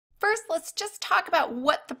first, let's just talk about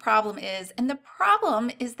what the problem is. And the problem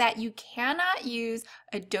is that you cannot use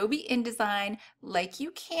Adobe InDesign like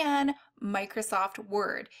you can Microsoft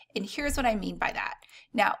Word. And here's what I mean by that.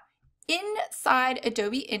 Now, inside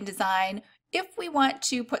Adobe InDesign, if we want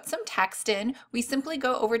to put some text in, we simply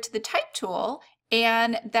go over to the Type tool,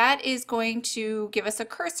 and that is going to give us a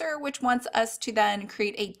cursor which wants us to then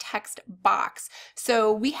create a text box.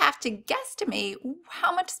 So we have to guesstimate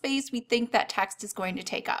how much space we think that text is going to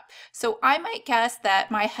take up. So I might guess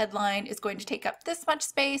that my headline is going to take up this much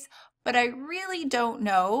space, but I really don't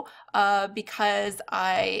know because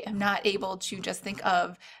I am not able to just think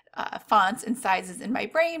of fonts and sizes in my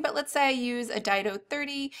brain. But let's say I use a Dido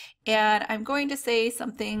 30 and I'm going to say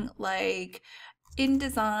something like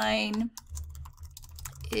InDesign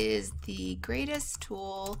is the greatest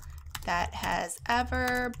tool that has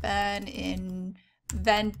ever been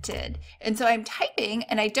invented. And so I'm typing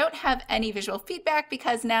and I don't have any visual feedback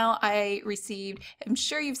because now I received, I'm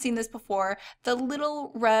sure you've seen this before, the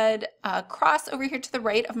little red cross over here to the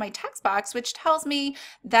right of my text box, which tells me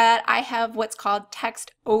that I have what's called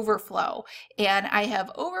text overflow. And I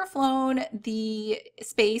have overflown the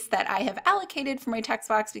space that I have allocated for my text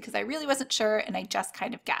box because I really wasn't sure and I just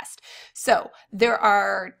kind of guessed. So there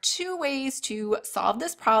are two ways to solve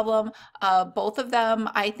this problem. Both of them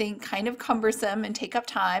I think kind of cumbersome and take up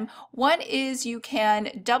time. One is you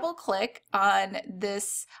can double click on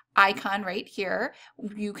this icon right here.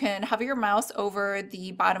 You can hover your mouse over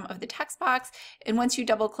the bottom of the text box, and once you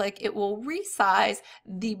double click, it will resize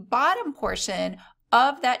the bottom portion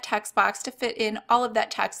of that text box to fit in all of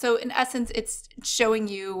that text. So in essence, it's showing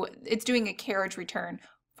you, it's doing a carriage return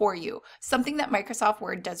for you, something that Microsoft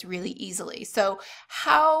Word does really easily. So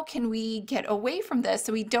how can we get away from this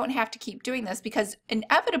so we don't have to keep doing this? Because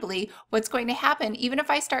inevitably what's going to happen, even if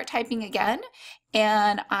I start typing again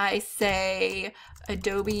and I say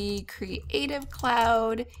Adobe Creative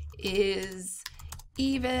Cloud is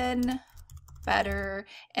even better,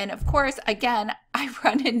 and of course again I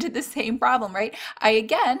run into the same problem, right? I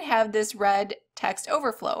again have this red text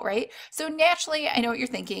overflow, right? So naturally, I know what you're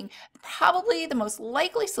thinking, probably the most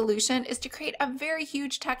likely solution is to create a very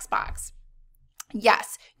huge text box.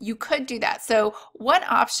 Yes, you could do that. So one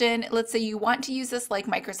option, let's say you want to use this like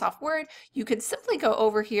Microsoft Word, you could simply go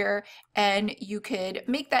over here and you could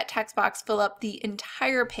make that text box fill up the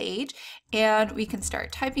entire page, and we can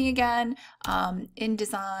start typing again.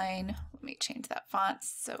 InDesign, let me change that font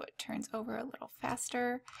so it turns over a little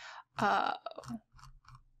faster.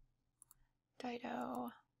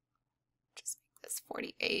 Dido, just make this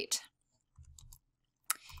 48,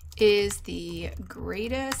 is the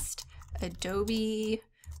greatest Adobe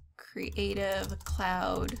Creative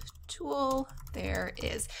Cloud tool there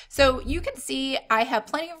is. So you can see I have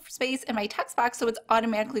plenty of space in my text box, so it's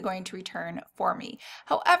automatically going to return for me.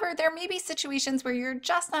 However, there may be situations where you're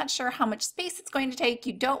just not sure how much space it's going to take.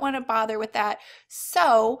 You don't want to bother with that.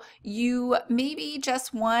 So you maybe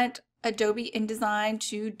just want Adobe InDesign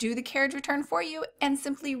to do the carriage return for you and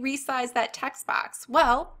simply resize that text box.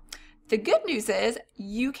 Well, the good news is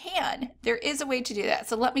you can. There is a way to do that.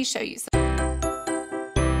 So let me show you.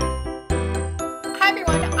 Hi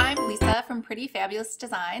everyone, I'm Lisa from Pretty Fabulous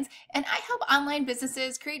Designs, and I help online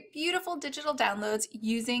businesses create beautiful digital downloads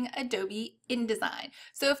using Adobe InDesign.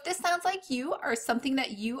 So if this sounds like you or something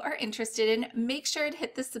that you are interested in, make sure to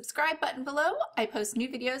hit the subscribe button below. I post new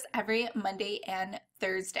videos every Monday and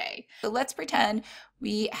Thursday. So let's pretend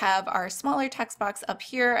we have our smaller text box up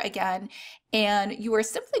here again, and you are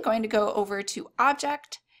simply going to go over to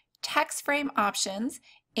Object, Text Frame Options,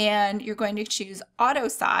 and you're going to choose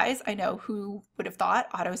Autosize. I know, who would have thought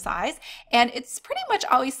Autosize, and it's pretty much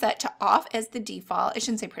always set to off as the default. I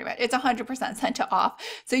shouldn't say pretty much, it's 100% set to off.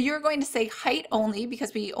 So you're going to say height only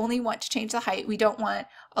because we only want to change the height. We don't want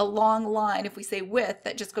a long line, if we say width,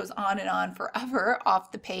 that just goes on and on forever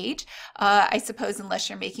off the page. I suppose unless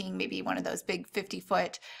you're making maybe one of those big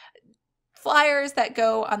 50-foot flyers that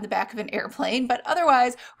go on the back of an airplane, but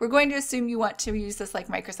otherwise we're going to assume you want to use this like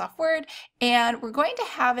Microsoft Word, and we're going to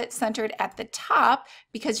have it centered at the top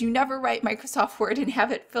because you never write Microsoft Word and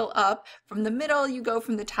have it fill up from the middle. You go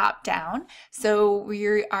from the top down. So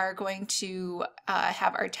we are going to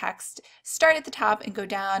have our text start at the top and go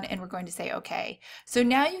down, and we're going to say okay. So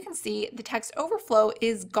now you can see the text overflow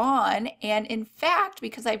is gone, and in fact,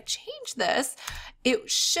 because I've changed this, it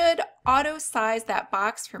should auto size that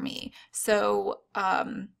box for me. So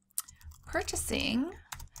purchasing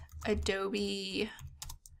Adobe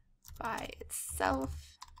by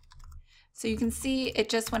itself. So you can see it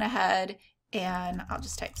just went ahead, and I'll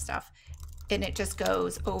just type stuff, and it just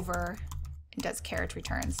goes over and does carriage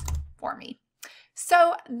returns for me.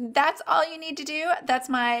 So that's all you need to do. That's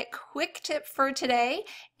my quick tip for today.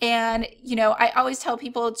 And, I always tell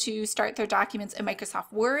people to start their documents in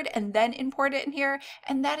Microsoft Word and then import it in here.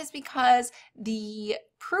 And that is because the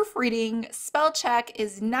proofreading spell check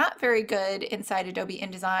is not very good inside Adobe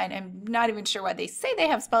InDesign. I'm not even sure why they say they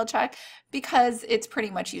have spell check, because it's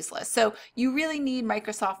pretty much useless. So you really need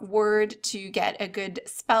Microsoft Word to get a good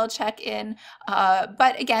spell check in.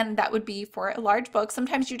 But again, that would be for a large book.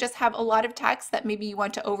 Sometimes you just have a lot of text that maybe you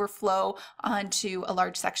want to overflow onto a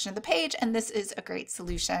large section of the page, and this is a great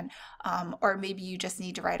solution. Or maybe you just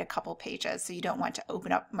need to write a couple pages, so you don't want to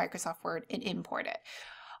open up Microsoft Word and import it.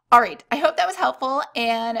 All right, I hope that was helpful,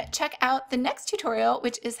 and check out the next tutorial,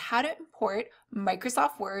 which is how to import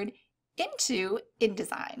Microsoft Word into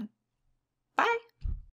InDesign. Bye.